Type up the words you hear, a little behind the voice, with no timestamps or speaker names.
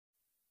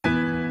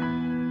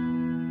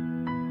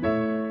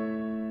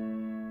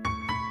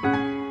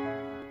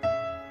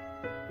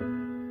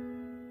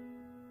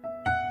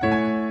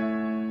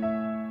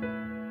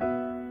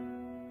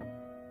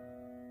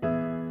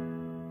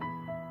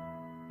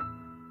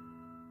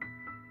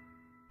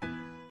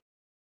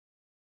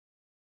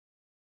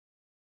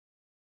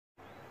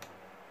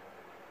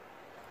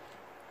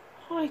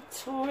Hi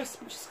Taurus,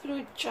 I'm just going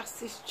to adjust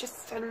this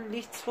just a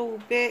little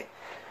bit.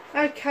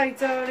 Okay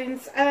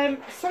darlings,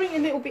 something a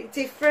little bit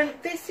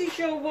different. This is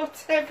your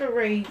whatever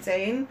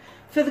reading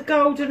for the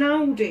golden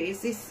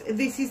oldies.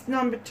 This is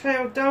number 2.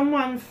 I've done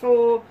one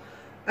for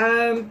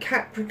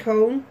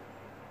Capricorn,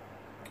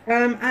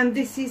 and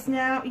this is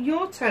now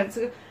your turn.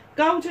 So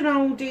golden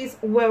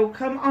oldies,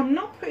 welcome. I'm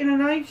not putting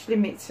an age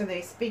limit to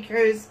this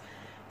because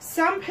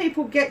some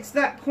people get to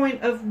that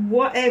point of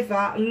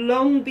whatever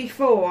long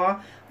before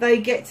they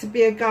get to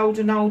be a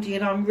golden oldie,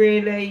 and I'm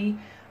really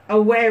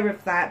aware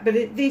of that.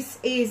 But this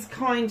is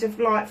kind of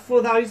like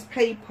for those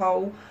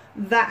people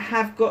that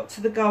have got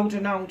to the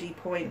golden oldie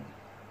point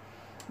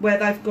where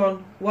they've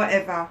gone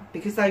whatever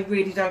because they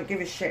really don't give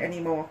a shit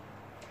anymore.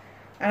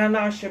 And I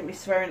know I shouldn't be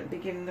swearing at the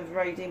beginning of the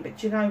reading, but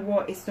do you know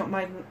what? It's not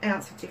made an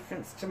ounce of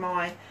difference to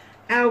my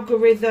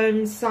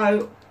algorithm.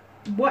 So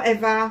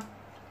whatever.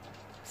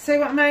 See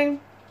what I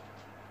mean?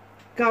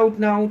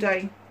 Golden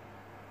oldie.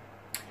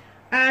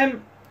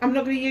 I'm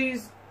not going to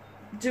use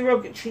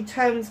derogatory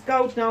terms.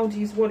 Golden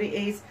oldie is what it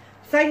is.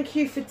 Thank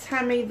you for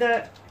Tammy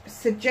that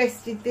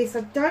suggested this.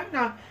 I don't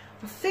know,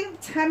 I think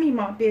Tammy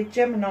might be a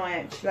Gemini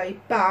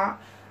actually, but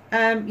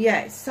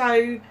yeah,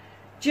 so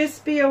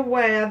just be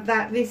aware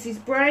that this is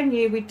brand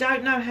new. We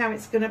don't know how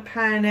it's going to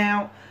pan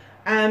out.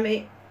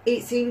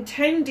 It's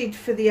intended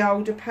for the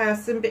older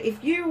person, but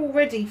if you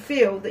already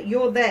feel that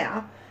you're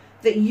there,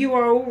 that you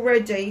are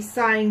already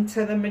saying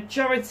to the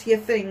majority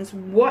of things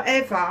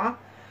whatever,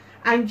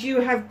 and you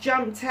have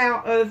jumped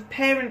out of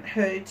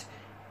parenthood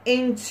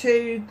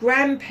into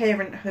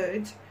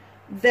grandparenthood,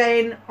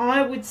 then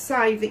I would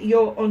say that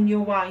you're on your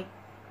way.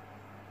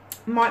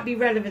 Might be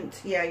relevant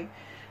to you.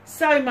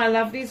 So my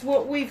lovelies,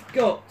 what we've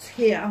got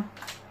here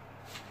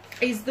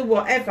is the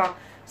whatever.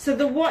 So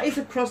the what is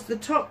across the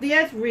top, the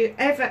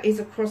ever is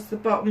across the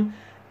bottom,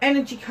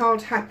 energy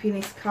card,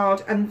 happiness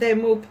card, and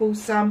then we'll pull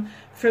some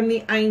from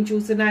the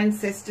angels and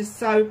ancestors.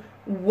 So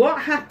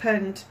what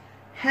happened,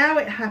 how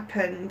it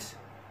happened,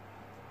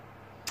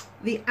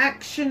 the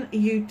action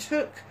you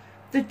took,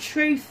 the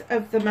truth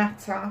of the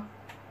matter,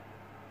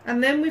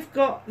 and then we've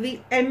got the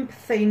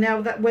empathy.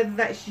 Now that whether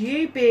that's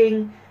you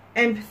being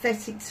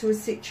empathetic to a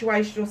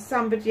situation or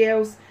somebody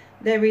else,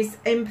 there is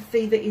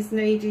empathy that is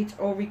needed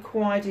or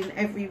required in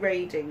every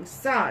reading.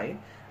 So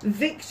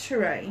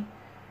victory.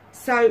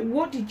 So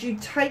what did you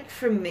take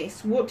from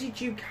this? What did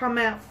you come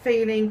out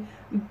feeling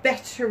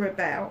better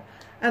about?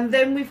 And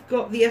then we've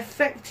got the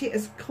effect it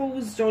has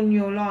caused on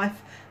your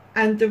life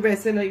and the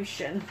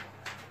resolution.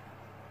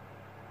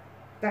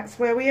 That's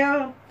where we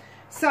are.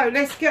 So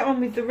let's get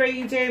on with the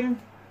reading.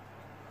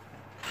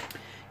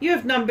 You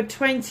have number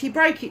 20.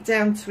 Break it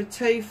down to a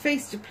 2.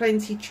 Feast of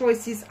plenty,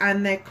 choices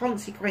and their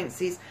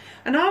consequences.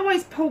 And I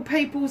always pull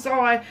people's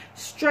eye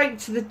straight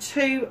to the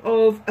 2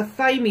 of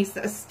Athames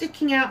that are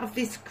sticking out of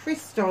this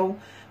crystal,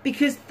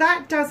 because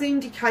that does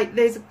indicate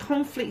there's a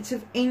conflict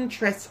of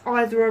interest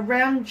either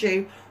around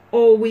you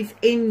or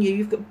within you.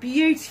 You've got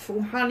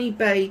beautiful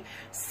honeybee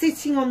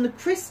sitting on the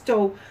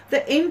crystal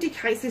that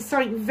indicates there's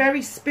something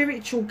very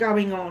spiritual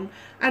going on.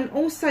 And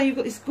also you've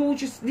got this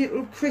gorgeous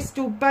little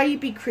crystal,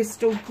 baby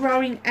crystal,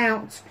 growing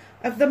out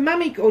of the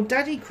mummy or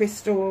daddy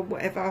crystal or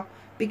whatever,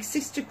 big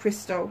sister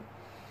crystal.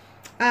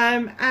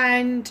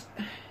 And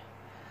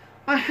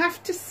I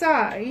have to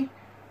say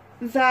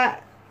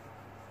that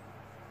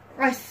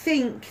I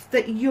think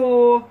that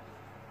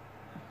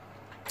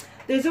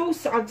there's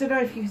also, I don't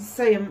know if you can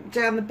see them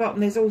down the bottom,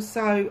 there's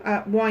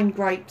also wine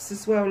grapes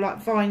as well, like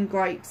vine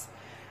grapes.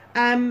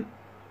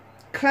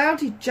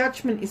 Clouded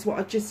judgment is what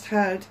I just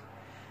heard.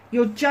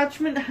 Your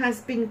judgment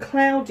has been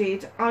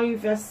clouded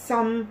over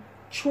some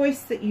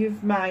choice that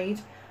you've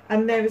made,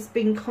 and there has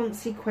been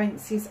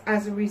consequences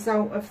as a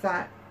result of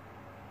that.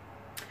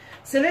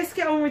 So let's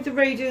get on with the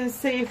reading and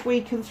see if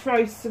we can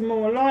throw some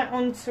more light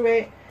onto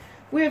it.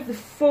 We have the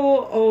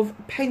 4 of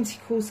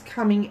Pentacles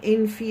coming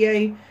in for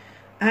you.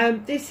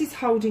 This is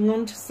holding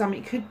on to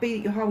something. It could be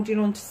that you're holding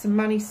on to some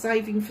money,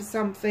 saving for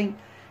something,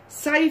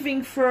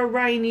 saving for a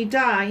rainy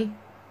day,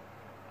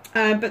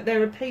 but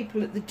there are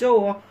people at the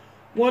door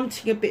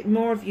wanting a bit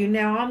more of you.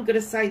 Now I'm going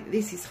to say that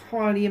this is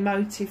highly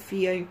emotive for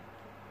you,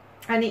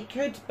 and it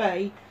could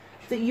be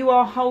that you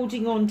are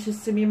holding on to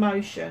some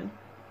emotion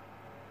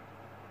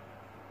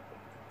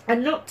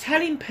and not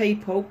telling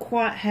people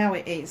quite how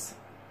it is.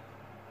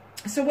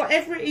 So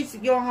whatever it is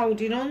that you're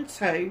holding on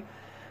to,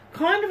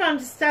 kind of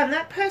understand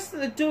that person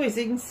at the door is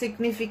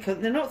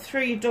insignificant. They're not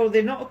through your door,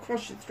 they're not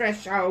across your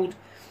threshold.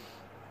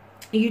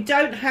 You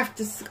don't have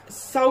to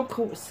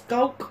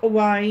skulk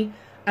away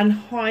and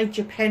hide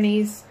your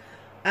pennies.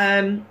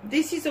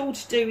 This is all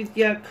to do with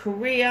your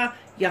career,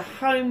 your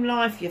home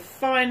life, your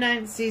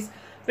finances,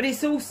 but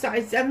it's also,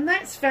 and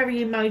that's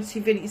very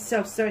emotive in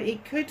itself. So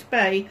it could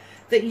be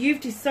that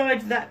you've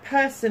decided that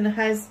person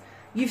has,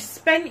 you've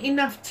spent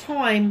enough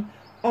time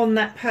on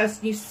that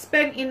person, you've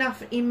spent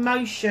enough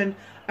emotion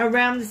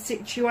around the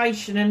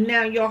situation, and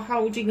now you're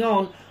holding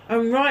on,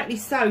 and rightly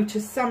so,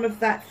 to some of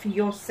that for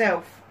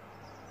yourself.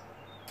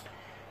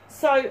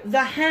 So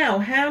the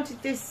how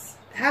did this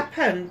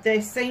happen?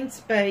 There seemed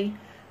to be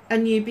a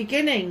new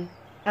beginning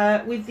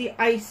with the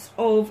Ace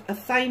of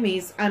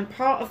Athames, and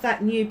part of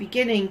that new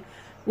beginning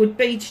would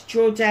be to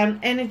draw down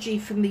energy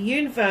from the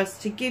universe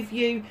to give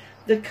you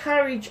the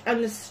courage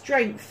and the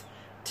strength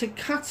to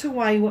cut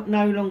away what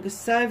no longer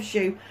serves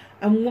you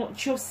and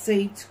watch your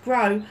seeds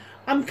grow.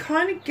 I'm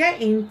kind of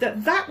getting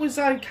that that was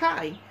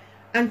okay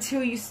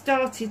until you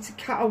started to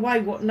cut away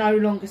what no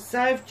longer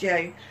served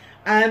you.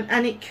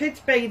 And it could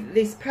be that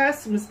this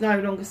person was no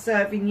longer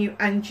serving you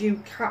and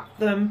you cut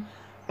them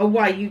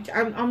away.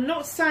 I'm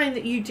not saying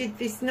that you did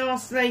this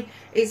nastily.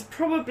 It's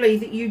probably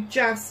that you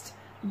just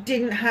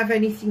didn't have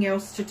anything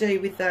else to do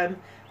with them,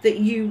 that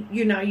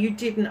you know, you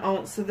didn't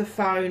answer the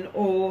phone,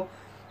 or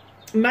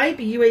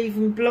maybe you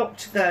even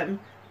blocked them,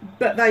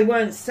 but they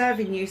weren't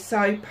serving you.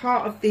 So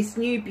part of this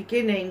new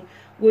beginning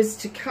was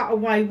to cut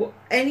away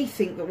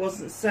anything that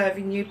wasn't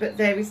serving you. But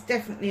there is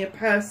definitely a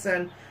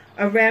person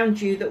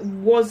around you that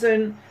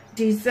wasn't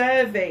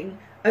deserving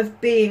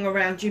of being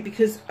around you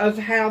because of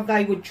how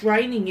they were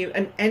draining you,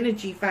 an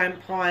energy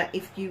vampire,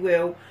 if you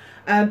will.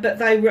 But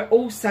they were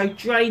also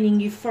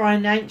draining you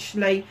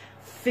financially,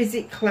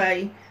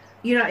 physically,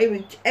 you know, it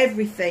was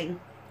everything,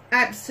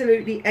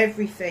 absolutely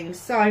everything.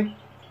 So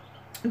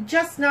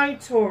just know,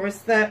 Taurus,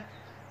 that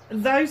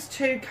those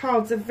two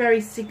cards are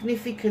very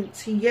significant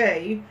to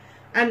you.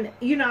 And,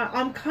 you know,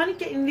 I'm kind of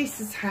getting this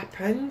has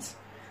happened.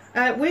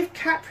 With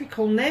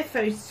Capricorn, their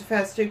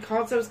first two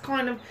cards, I was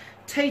kind of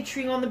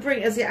teetering on the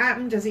brink. Has it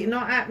happened? Has it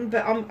not happened?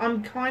 But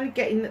I'm kind of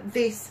getting that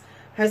this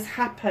has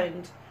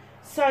happened.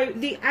 So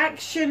the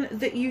action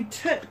that you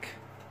took,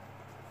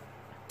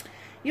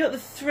 you got the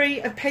Three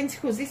of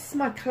Pentacles. This is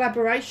my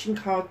collaboration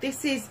card.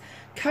 This is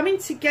coming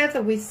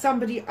together with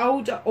somebody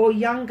older or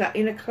younger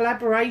in a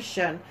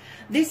collaboration.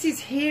 This is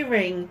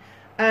hearing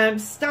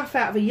stuff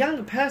out of a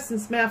younger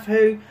person's mouth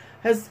who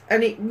has,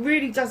 and it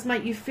really does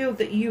make you feel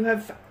that you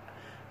have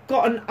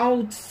got an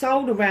old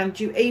soul around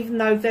you, even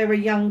though they're a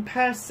young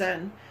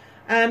person.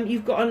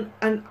 You've got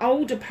an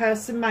older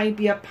person,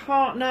 maybe a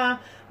partner,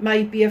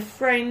 maybe a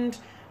friend,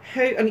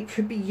 who, and it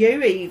could be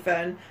you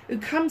even, who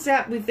comes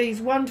out with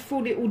these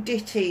wonderful little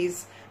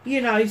ditties,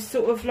 you know,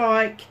 sort of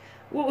like,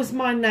 what was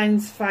my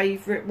nan's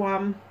favourite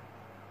one?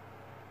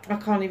 I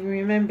can't even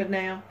remember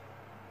now.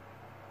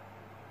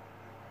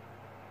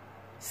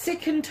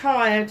 Sick and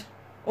Tired,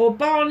 or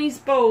Barney's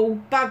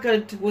Ball,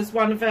 Buggered was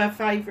one of her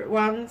favourite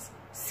ones.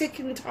 Sick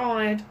and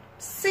tired,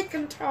 sick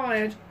and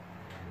tired.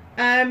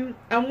 And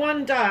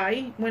one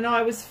day when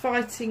I was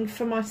fighting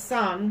for my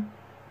son,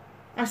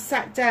 I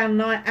sat down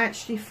and I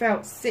actually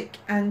felt sick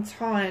and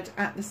tired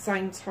at the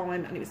same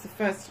time, and it was the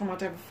first time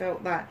I'd ever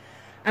felt that.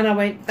 And I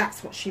went,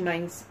 that's what she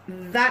means.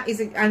 That is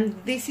it. And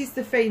this is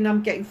the feeling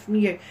I'm getting from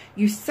you.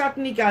 You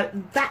suddenly go,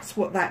 that's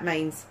what that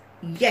means.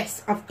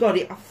 Yes, I've got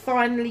it. I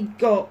finally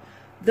got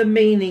the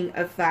meaning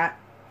of that.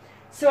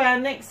 So our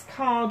next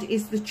card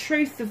is the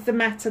truth of the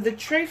matter. The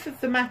truth of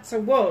the matter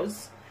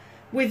was,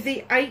 with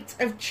the Eight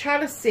of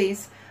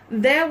Chalices,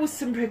 there was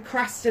some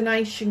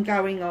procrastination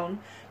going on.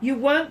 You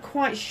weren't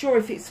quite sure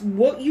if it's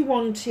what you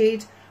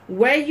wanted,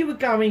 where you were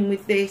going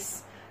with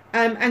this,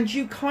 and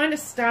you kind of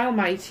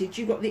stalemated.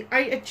 You got the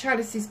Eight of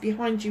Chalices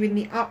behind you in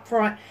the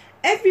upright.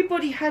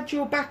 Everybody had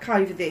your back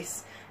over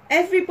this.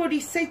 Everybody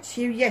said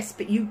to you, yes,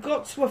 but you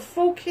got to a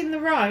fork in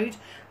the road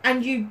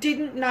and you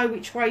didn't know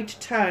which way to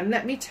turn.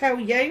 Let me tell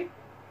you,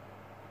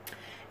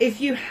 if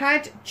you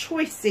had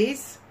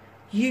choices,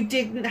 you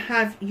didn't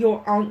have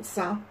your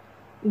answer.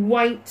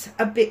 Wait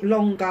a bit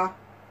longer.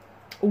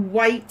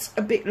 Wait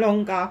a bit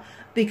longer,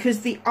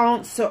 because the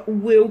answer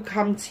will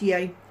come to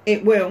you.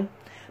 It will.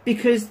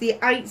 Because the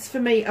eights for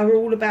me are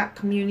all about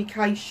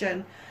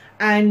communication.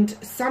 And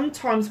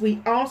sometimes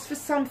we ask for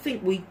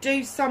something, we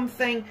do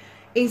something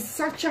in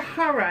such a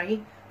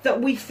hurry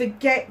that we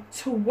forget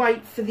to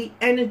wait for the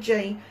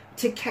energy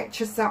to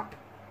catch us up.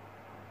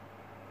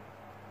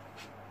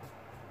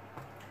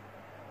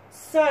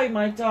 So,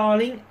 my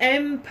darling,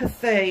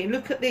 empathy.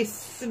 Look at this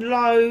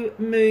slow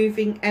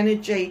moving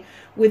energy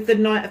with the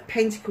Knight of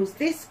Pentacles.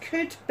 This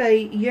could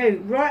be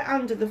you right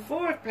under the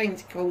Four of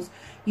Pentacles.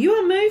 You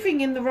are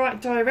moving in the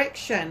right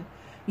direction.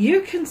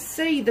 You can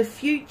see the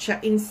future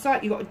in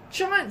sight. You've got a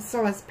giant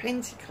sized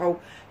pentacle.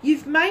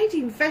 You've made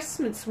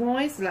investments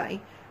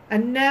wisely.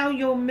 And now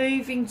you're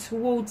moving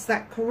towards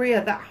that career,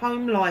 that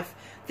home life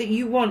that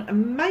you want.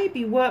 And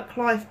maybe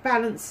work-life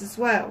balance as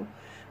well.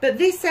 But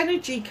this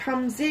energy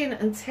comes in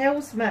and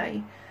tells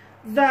me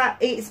that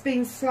it's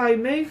been slow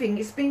moving.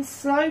 It's been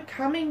slow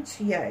coming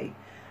to you.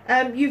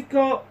 You've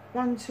got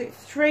 1, 2,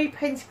 3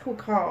 pentacle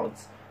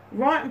cards.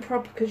 Right and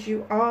proper, because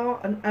you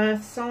are an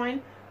earth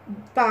sign.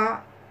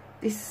 But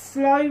this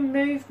slow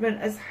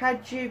movement has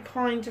had you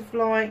kind of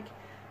like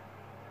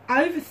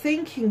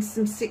overthinking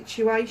some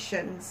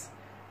situations.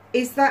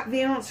 Is that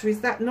the answer? Is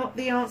that not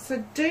the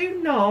answer?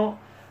 Do not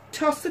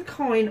toss a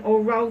coin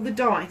or roll the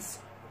dice.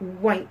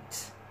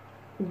 Wait.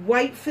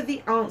 Wait for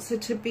the answer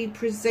to be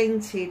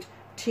presented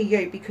to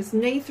you, because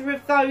neither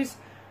of those,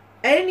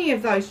 any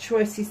of those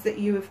choices that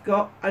you have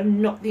got are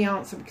not the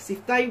answer. Because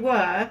if they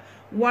were,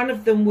 one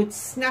of them would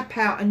snap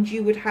out and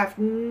you would have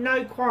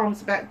no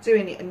qualms about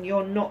doing it, and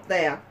you're not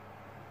there.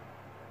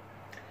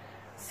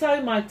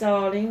 So, my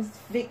darlings,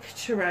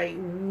 victory.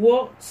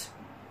 What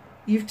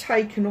you've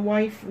taken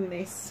away from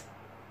this?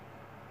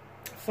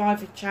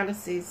 Five of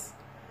Chalices.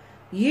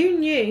 You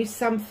knew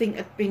something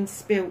had been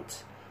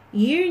spilt.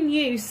 You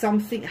knew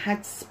something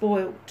had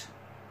spoiled.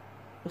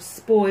 Or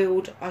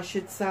spoiled, I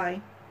should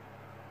say.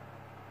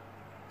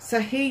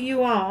 So here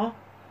you are,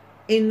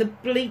 in the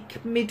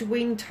bleak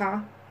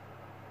midwinter,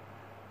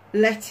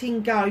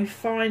 letting go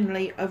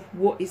finally of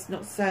what is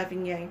not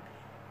serving you,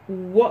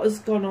 what has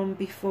gone on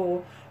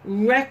before,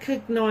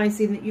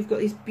 recognising that you've got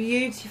these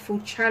beautiful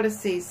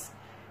chalices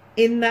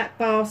in that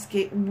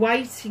basket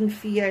waiting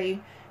for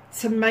you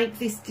to make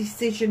this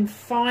decision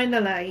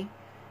finally,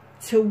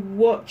 to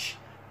watch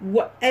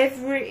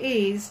whatever it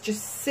is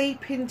just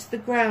seep into the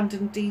ground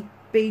and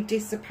be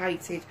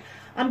dissipated.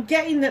 I'm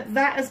getting that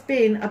that has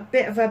been a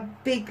bit of a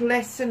big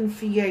lesson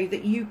for you,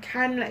 that you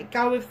can let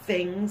go of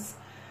things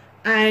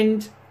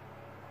and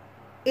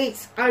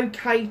it's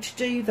okay to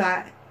do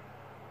that.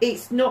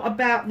 It's not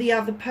about the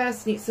other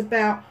person, it's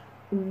about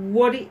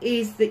what it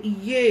is that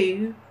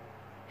you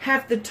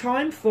have the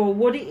time for,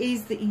 what it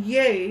is that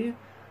you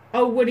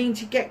are willing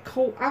to get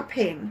caught up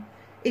in.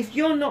 If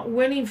you're not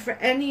willing for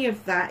any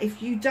of that,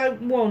 if you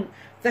don't want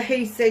the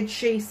he said,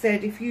 she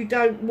said, if you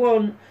don't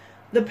want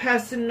the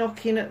person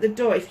knocking at the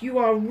door, if you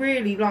are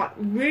really, like,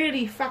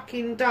 really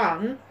fucking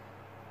done,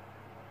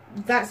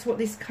 that's what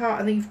this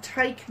card, and you've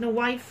taken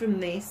away from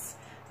this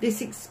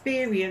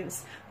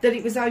experience, that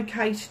it was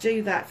okay to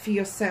do that for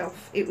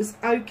yourself. It was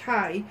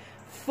okay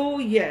for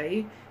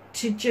you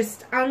to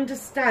just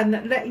understand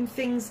that letting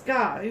things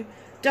go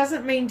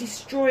doesn't mean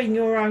destroying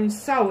your own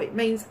soul. It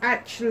means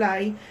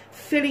actually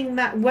filling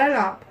that well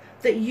up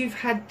that you've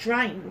had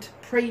drained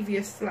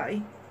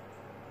previously.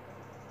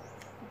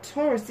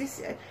 Taurus,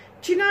 this,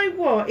 do you know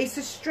what? It's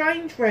a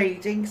strange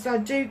reading, because I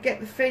do get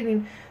the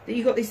feeling that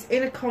you've got this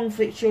inner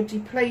conflict, you're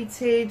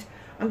depleted.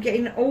 I'm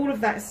getting all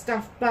of that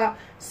stuff, but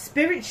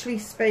spiritually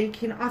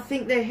speaking, I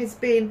think there has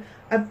been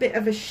a bit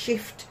of a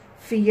shift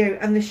for you,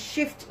 and the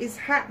shift is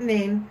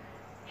happening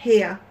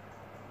here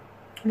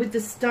with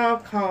the Star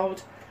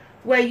card,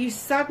 where you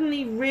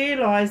suddenly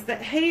realise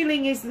that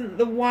healing isn't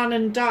the one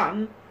and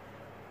done.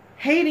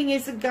 Healing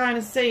isn't going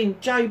to see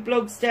Joe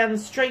Bloggs down the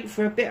street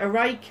for a bit of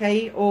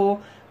Reiki,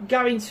 or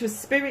going to a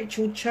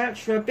spiritual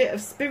church for a bit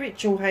of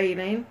spiritual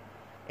healing.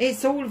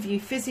 It's all of you,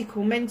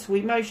 physical, mental,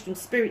 emotional,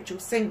 spiritual,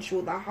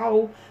 sensual. The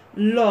whole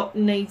lot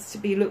needs to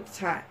be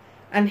looked at.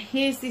 And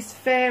here's this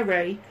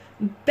fairy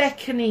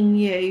beckoning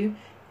you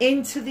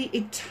into the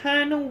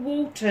eternal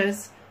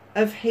waters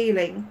of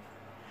healing.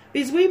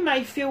 Because we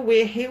may feel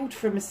we're healed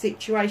from a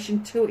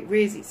situation till it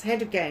rears its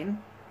head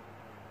again.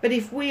 But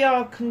if we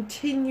are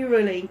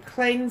continually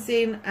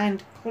cleansing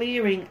and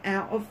clearing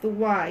out of the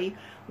way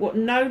what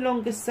no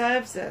longer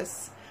serves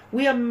us,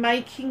 we are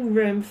making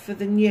room for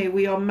the new.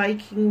 We are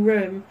making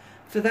room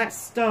for that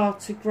star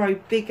to grow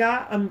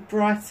bigger and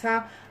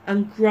brighter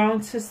and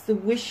grant us the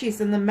wishes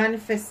and the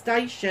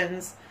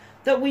manifestations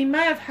that we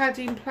may have had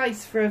in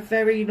place for a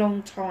very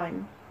long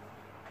time.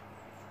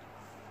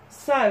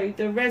 So,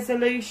 the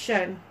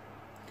resolution.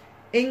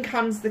 In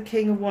comes the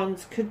King of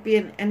Wands. Could be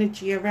an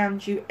energy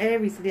around you,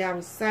 Aries,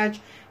 Leo, Sag.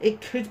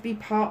 It could be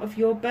part of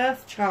your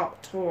birth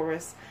chart,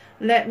 Taurus.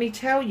 Let me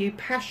tell you,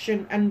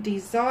 passion and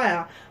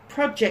desire,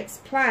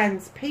 projects,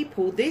 plans,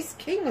 people. This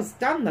King has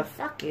done the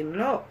fucking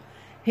lot.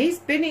 He's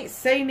been it,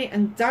 seen it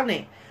and done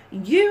it.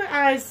 You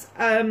as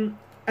an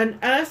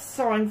earth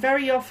sign,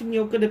 very often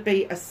you're going to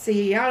be a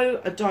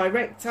CEO, a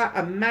director,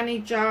 a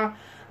manager,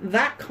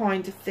 that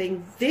kind of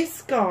thing.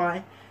 This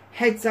guy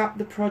heads up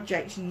the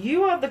project.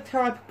 You are the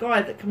type of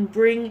guy that can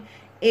bring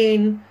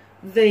in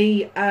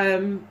the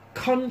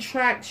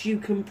contracts, you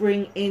can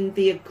bring in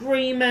the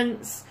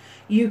agreements,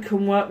 you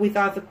can work with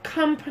other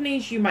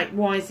companies, you make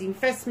wise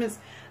investments.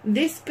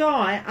 This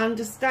guy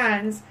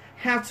understands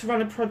how to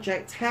run a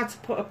project, how to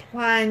put a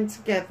plan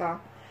together.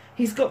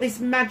 He's got this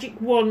magic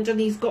wand and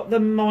he's got the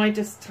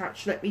Midas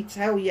touch, let me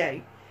tell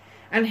you.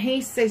 And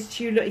he says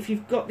to you, look, if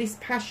you've got this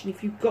passion,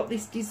 if you've got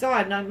this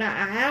desire, no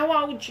matter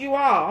how old you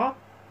are,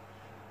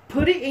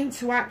 put it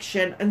into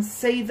action and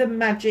see the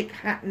magic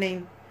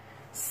happening.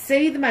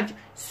 See the magic.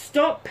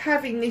 Stop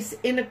having this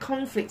inner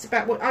conflict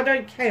about what, I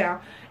don't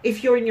care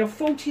if you're in your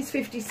 40s,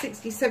 50s,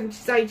 60s,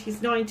 70s, 80s,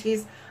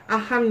 90s,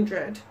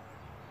 100.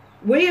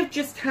 We have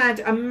just had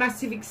a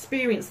massive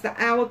experience that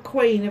our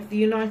Queen of the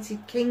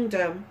United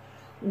Kingdom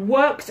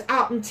worked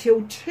up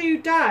until 2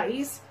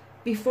 days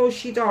before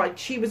she died.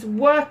 She was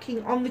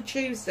working on the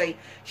Tuesday.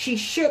 She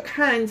shook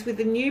hands with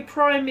the new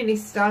Prime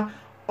Minister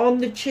on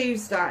the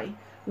Tuesday,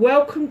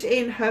 welcomed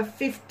in her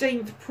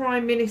 15th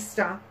Prime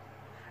Minister,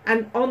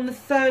 and on the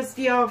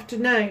Thursday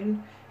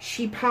afternoon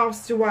she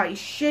passed away.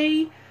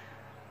 She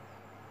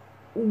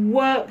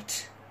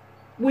worked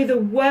with a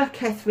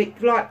work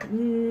ethic like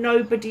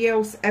nobody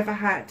else ever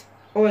had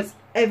or has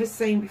ever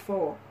seen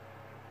before.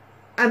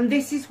 And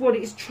this is what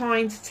it's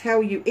trying to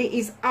tell you. It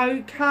is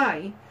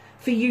okay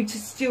for you to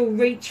still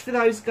reach for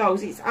those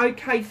goals. It's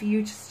okay for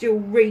you to still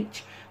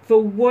reach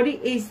for what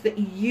it is that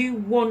you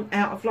want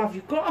out of life.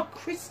 You've got a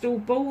crystal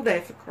ball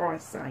there, for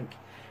Christ's sake.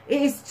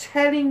 It is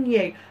telling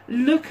you,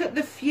 look at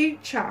the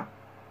future.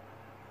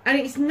 And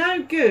it's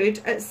no good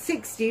at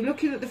 60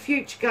 looking at the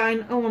future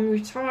going, oh, I'm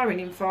retiring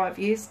in 5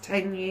 years,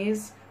 10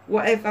 years,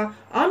 whatever.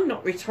 I'm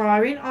not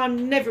retiring.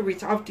 I'm never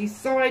retired. I've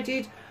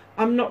decided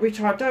I'm not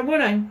retired. I don't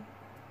want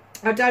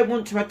to. I don't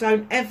want to. I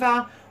don't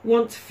ever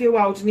want to feel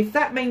old. And if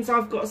that means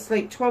I've got to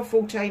sleep 12,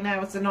 14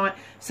 hours a night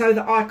so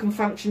that I can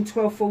function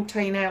 12,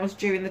 14 hours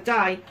during the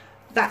day,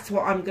 that's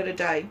what I'm going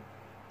to do.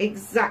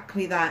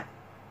 Exactly that.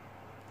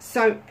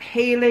 So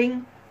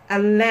healing,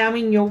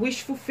 allowing your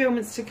wish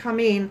fulfillments to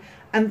come in,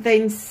 and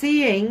then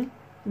seeing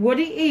what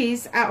it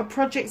is out of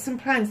projects and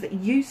plans that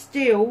you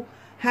still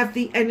have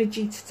the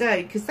energy to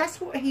do. Because that's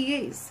what he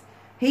is.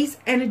 He's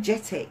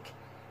energetic.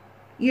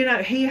 You know,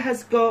 he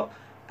has got...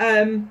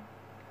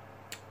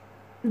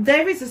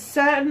 there is a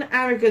certain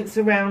arrogance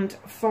around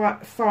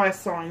fire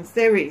signs.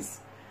 There is.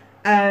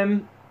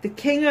 The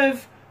King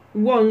of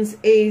Wands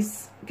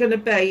is going to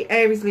be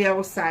Aries, Leo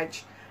or Sag.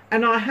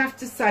 And I have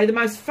to say, the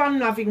most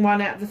fun-loving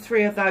one out of the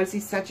three of those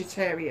is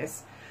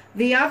Sagittarius.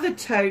 The other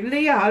two,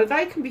 Leo,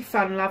 they can be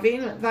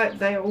fun-loving.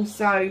 They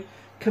also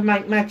can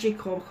make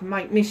magic or can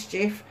make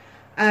mischief.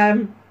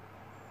 But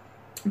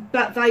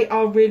they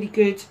are really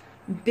good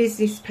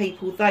business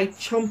people. They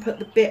chomp at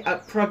the bit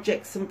at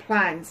projects and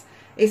plans.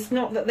 It's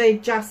not that they're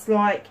just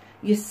like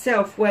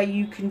yourself, where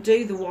you can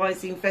do the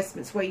wise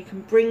investments, where you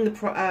can bring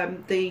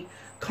the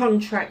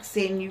contracts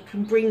in, you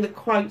can bring the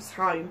quotes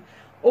home,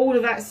 all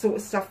of that sort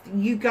of stuff.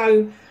 You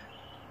go,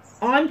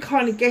 I'm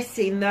kind of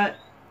guessing that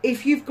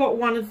if you've got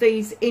one of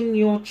these in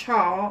your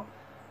chart,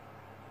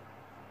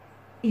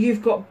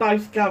 you've got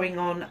both going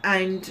on,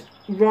 and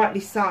rightly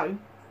so.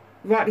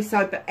 Rightly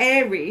so. But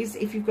Aries,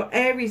 if you've got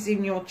Aries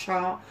in your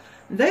chart,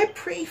 they're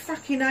pretty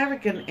fucking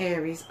arrogant,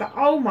 Aries. But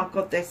oh my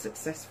God, they're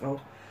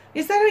successful.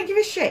 Yes, they don't give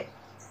a shit.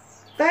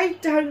 They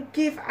don't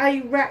give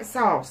a rat's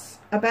ass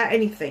about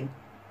anything.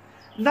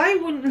 They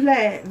wouldn't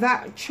let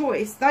that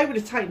choice, they would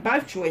have taken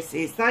both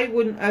choices. They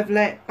wouldn't have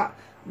let but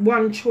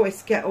one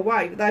choice get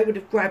away. They would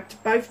have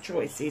grabbed both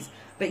choices.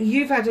 But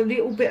you've had a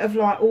little bit of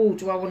like, oh,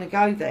 do I want to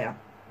go there?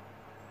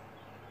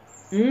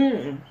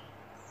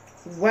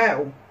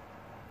 Well,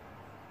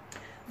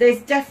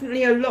 there's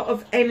definitely a lot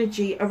of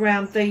energy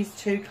around these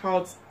two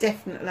cards,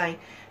 definitely.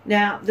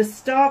 Now, the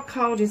Star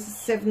card is a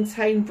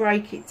 17.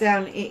 Break it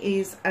down, it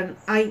is an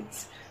 8.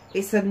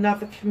 It's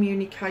another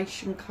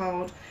communication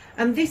card.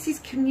 And this is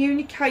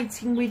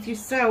communicating with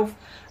yourself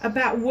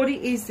about what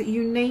it is that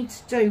you need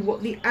to do,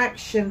 what the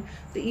action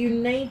that you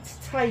need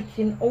to take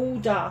in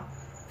order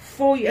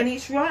for you. And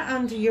it's right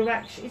under your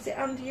action. Is it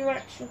under your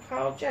action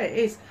card? Yeah, it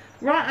is.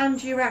 Right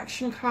under your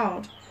action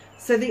card.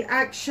 So the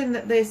action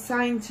that they're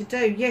saying to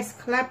do, yes,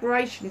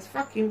 collaboration is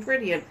fucking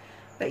brilliant,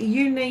 but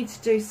you need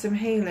to do some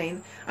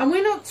healing. And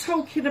we're not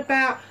talking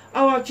about,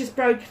 oh, I've just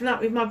broken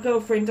up with my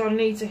girlfriend, I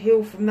need to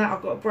heal from that,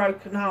 I've got a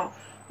broken heart.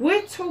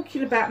 We're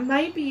talking about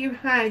maybe you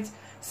had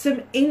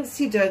some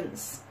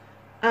incidents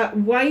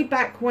way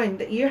back when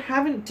that you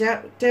haven't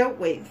dealt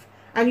with,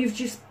 and you've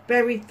just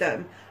buried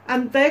them.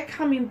 And they're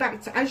coming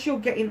back to, as you're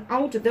getting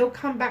older, they'll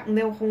come back and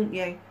they'll haunt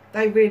you.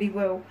 They really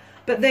will.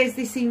 But there's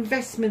this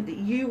investment that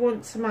you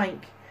want to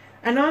make.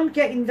 And I'm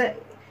getting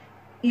that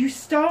you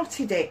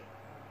started it,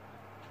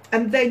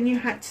 and then you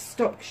had to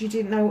stop because you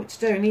didn't know what to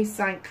do. And he's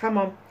saying, come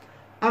on,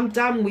 I'm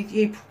done with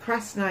you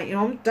procrastinating.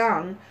 I'm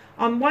done.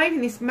 I'm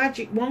waving this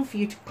magic wand for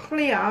you to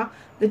clear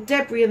the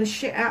debris and the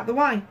shit out of the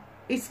way.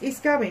 It's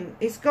going.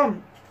 It's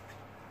gone.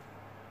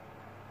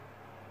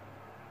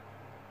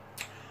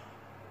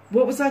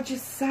 What was I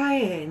just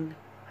saying?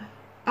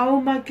 Oh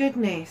my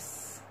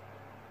goodness.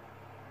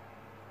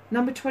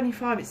 Number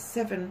 25, it's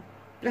 7.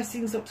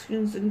 Blessings,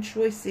 options and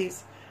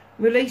choices.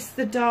 Release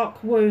the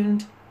dark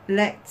wound.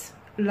 Let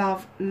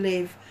love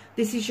live.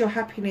 This is your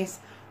happiness.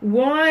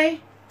 Why?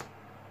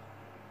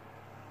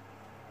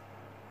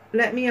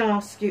 Let me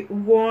ask you,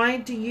 why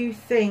do you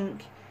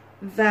think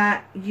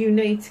that you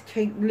need to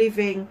keep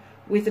living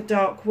with a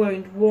dark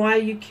wound? Why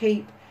you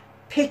keep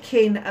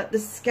picking at the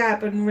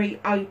scab and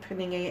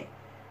reopening it?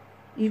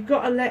 You've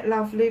got to let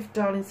love live,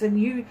 darlings.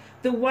 And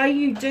the way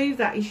you do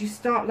that is you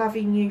start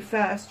loving you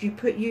first. You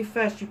put you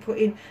first. You put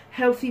in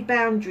healthy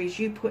boundaries.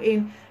 You put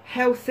in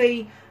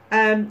healthy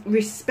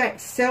respect,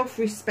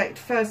 self-respect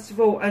first of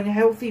all, and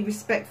healthy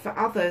respect for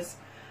others.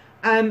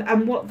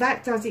 And what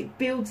that does, it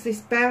builds this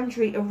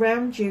boundary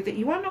around you that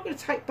you are not going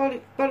to take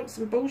bollocks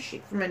and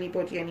bullshit from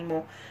anybody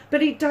anymore.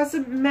 But it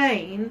doesn't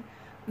mean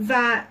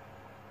that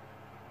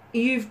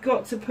you've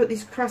got to put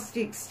this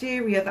crusty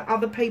exterior that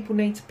other people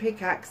need to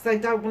pick at, because they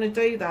don't want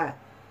to do that.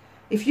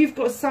 If you've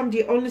got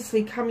somebody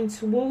honestly coming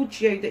towards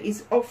you that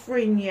is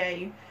offering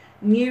you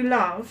new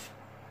love,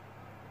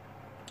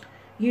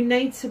 you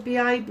need to be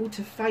able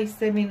to face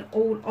them in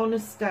all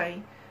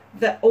honesty,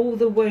 that all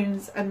the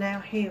wounds are now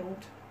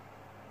healed.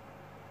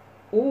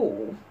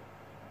 Oh,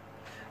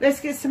 let's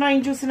get some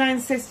angels and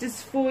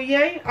ancestors for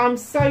you. I'm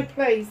so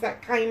pleased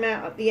that came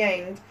out at the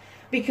end.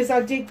 because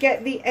I did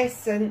get the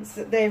essence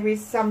that there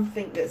is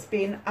something that's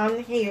been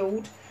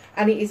unhealed,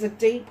 and it is a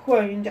deep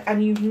wound,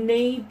 and you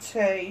need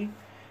to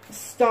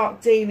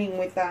start dealing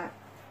with that,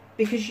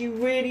 because you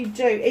really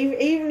do.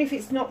 Even if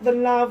it's not the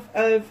love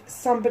of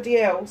somebody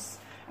else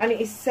and it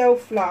is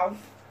self-love,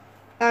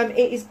 it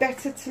is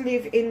better to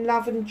live in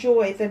love and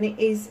joy than it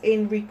is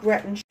in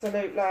regret. And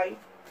absolutely.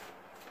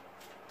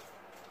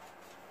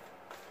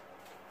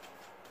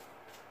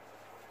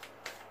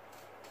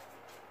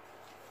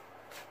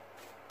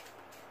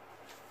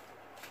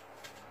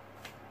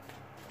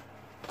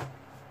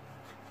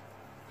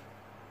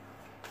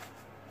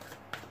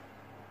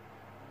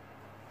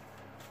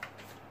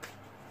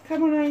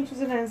 Come on,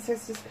 angels and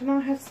ancestors, can I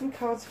have some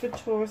cards for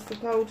Taurus, the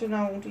golden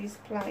oldies,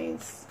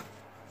 please?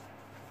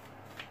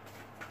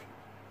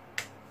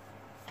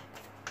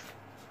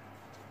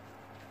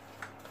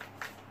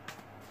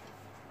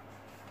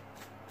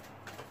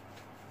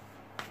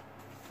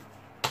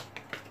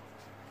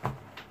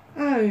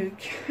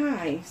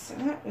 Okay, so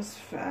that was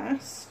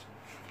first.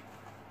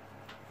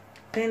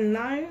 Then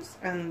those,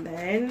 and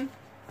then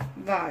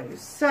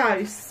those.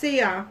 So,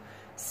 Seer.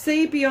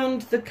 See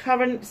beyond the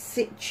current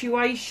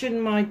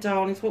situation, my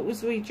darlings. What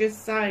was we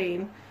just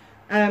saying?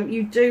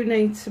 You do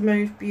need to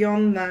move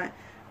beyond that.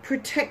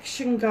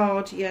 Protection,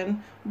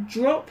 Guardian.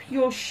 Drop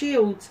your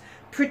shields.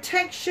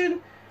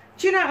 Protection.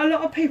 Do you know, a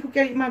lot of people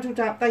get it muddled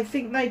up. They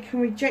think they can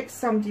reject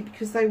somebody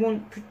because they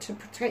want to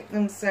protect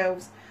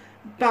themselves.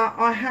 But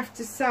I have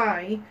to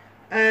say,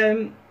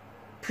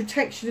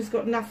 protection has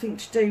got nothing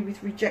to do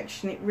with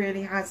rejection. It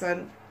really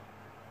hasn't.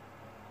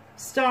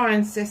 Star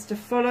Ancestor,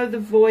 follow the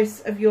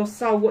voice of your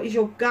soul. What is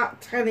your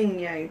gut telling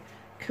you?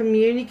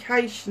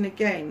 Communication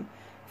again.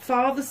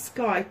 Father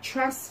Sky,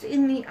 trust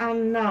in the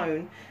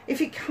unknown.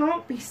 If it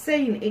can't be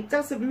seen, it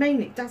doesn't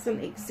mean it doesn't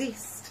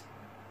exist.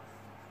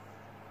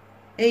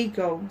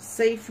 Eagle,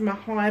 see from a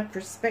higher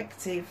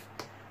perspective.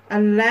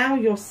 Allow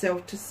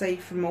yourself to see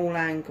from all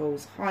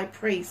angles. High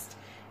Priest,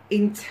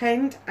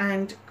 intend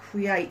and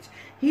create.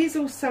 He is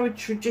also a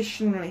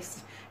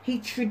traditionalist. He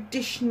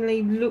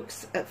traditionally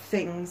looks at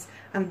things,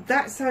 and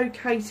that's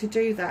okay to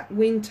do that.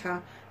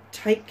 Winter,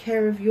 take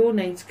care of your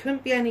needs.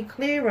 Couldn't be any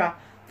clearer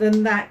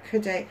than that,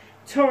 could it?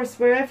 Taurus,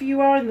 wherever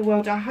you are in the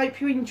world, I hope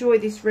you enjoy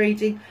this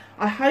reading.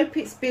 I hope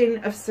it's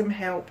been of some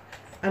help,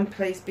 and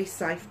please be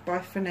safe. Bye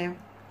for now.